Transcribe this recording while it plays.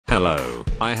Hello,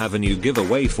 I have a new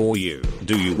giveaway for you.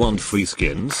 Do you want free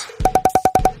skins?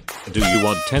 Do you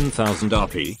want 10,000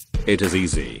 RP? It is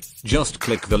easy. Just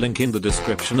click the link in the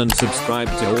description and subscribe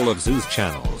to all of Zoo's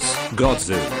channels.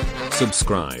 GodZoo.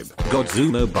 Subscribe. GodZoo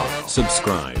Mobile.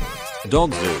 Subscribe.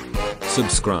 DogZoo.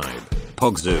 Subscribe.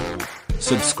 PogZoo.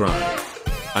 Subscribe.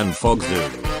 And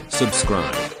FogZoo.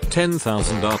 Subscribe.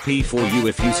 10,000 RP for you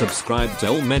if you subscribe to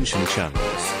all mentioned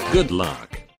channels. Good luck.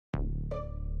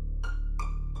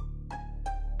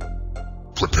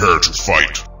 Prepare to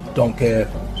fight. Don't care,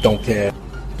 don't care,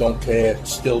 don't care,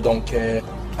 still don't care.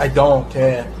 I don't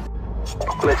care.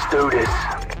 Let's do this.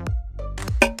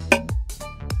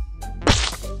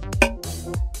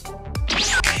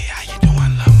 Hey, how you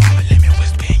doing, love mama? Let me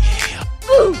whisper in your ear.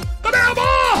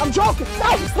 I'm joking.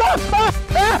 Stop!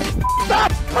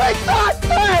 Break that!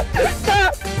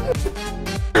 Stop!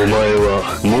 お前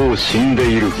はもう死んで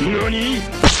いる。何？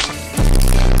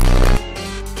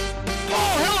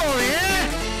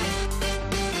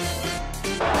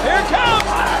 Here it comes! Oh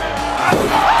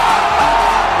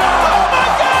my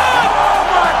God! Oh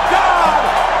my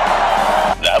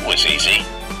God! That was easy.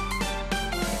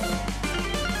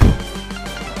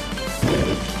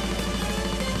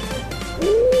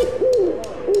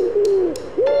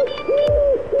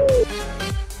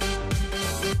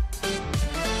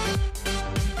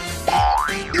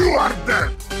 You are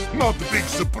dead. Not a big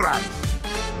surprise.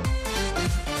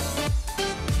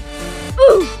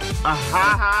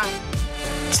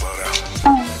 Slow down.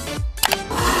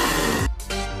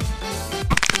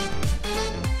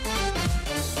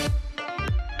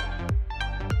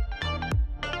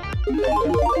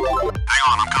 Hang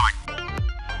on, I'm coming.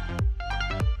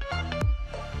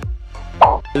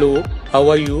 Hello, how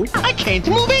are you? I can't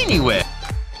move anywhere.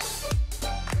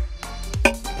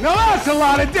 Now that's a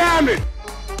lot of damage!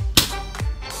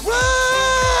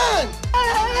 Run!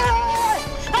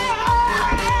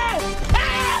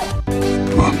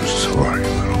 I'm sorry,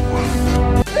 little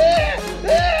one.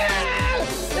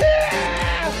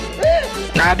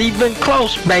 Not even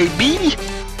close, baby.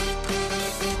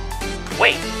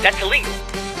 Wait, that's illegal.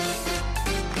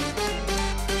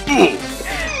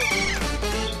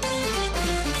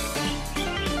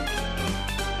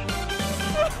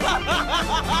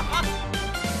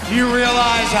 Do you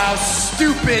realize how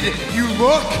stupid you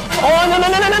look? Oh, no,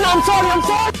 I'm sorry!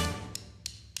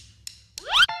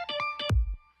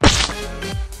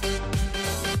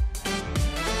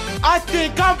 I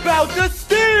think I'm about to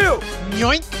steal!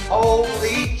 Yoink.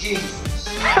 Holy Jesus.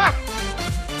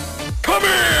 Come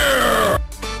here!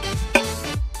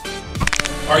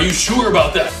 Are you sure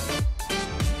about that?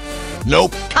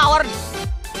 Nope. Coward!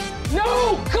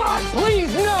 No! God,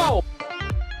 please, no!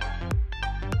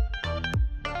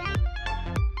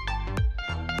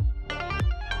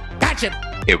 Catch him.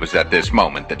 It was at this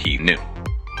moment that he knew.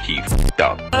 He f***ed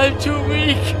up. I'm too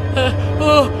weak.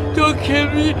 Oh, don't kill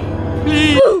me,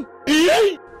 please.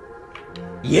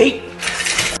 Yeet!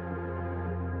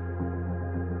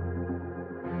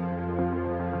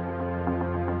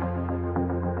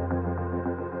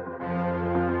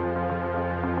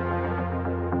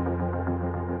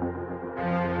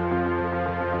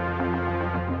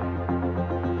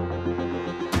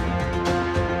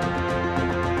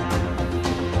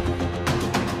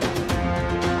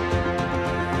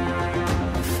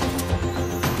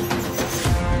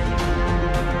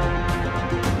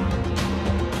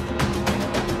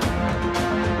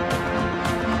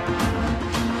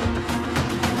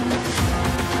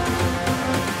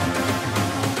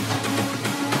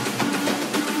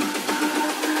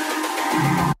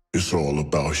 It's all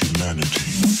about humanity.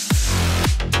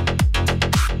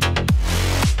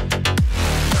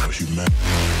 About humanity.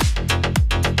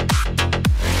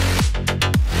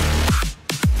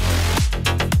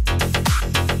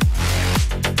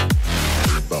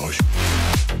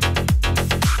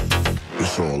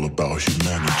 It's all about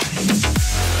humanity.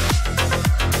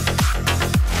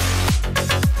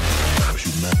 About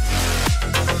humanity.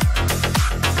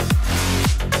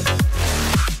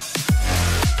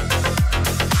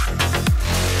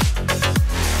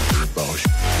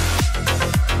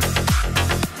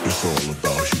 It's all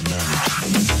about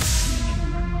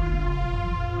humanity.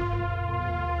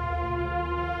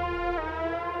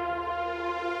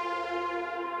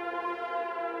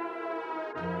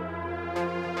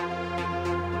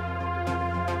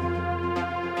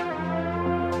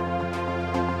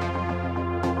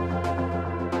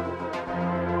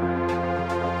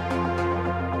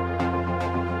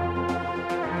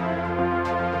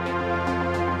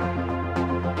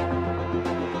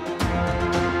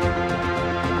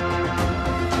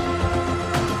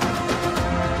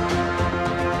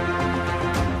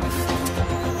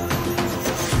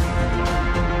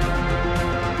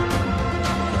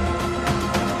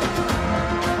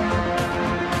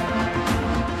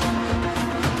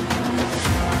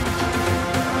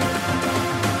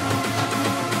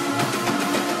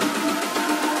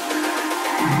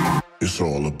 It's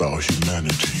all about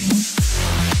humanity.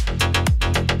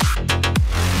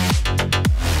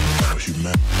 About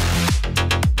humanity.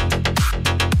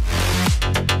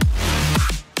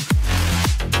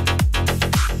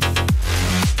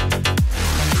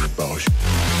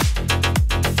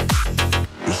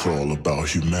 It's all about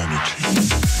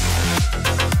humanity.